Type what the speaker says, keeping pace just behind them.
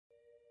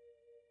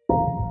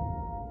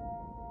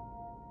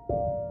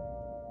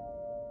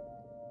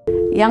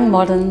Young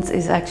Moderns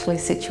is actually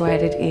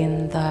situated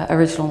in the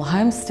original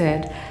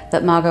homestead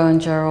that Margot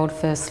and Gerald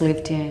first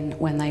lived in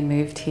when they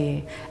moved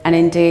here, and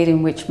indeed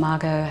in which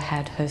Margot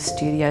had her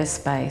studio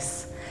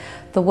space.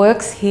 The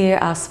works here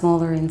are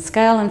smaller in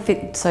scale and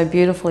fit so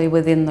beautifully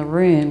within the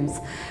rooms,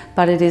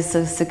 but it is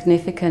a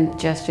significant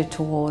gesture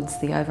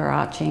towards the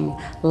overarching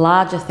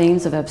larger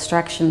themes of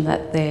abstraction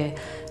that they're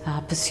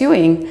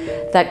pursuing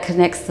that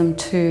connects them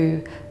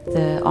to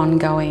the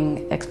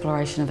ongoing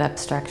exploration of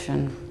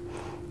abstraction.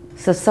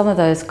 So some of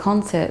those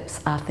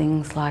concepts are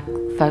things like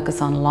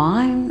focus on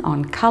line,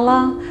 on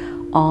colour,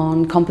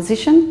 on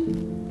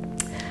composition,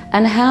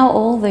 and how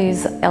all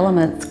these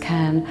elements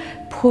can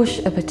push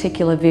a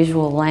particular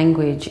visual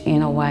language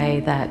in a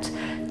way that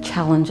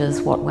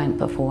challenges what went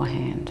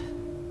beforehand.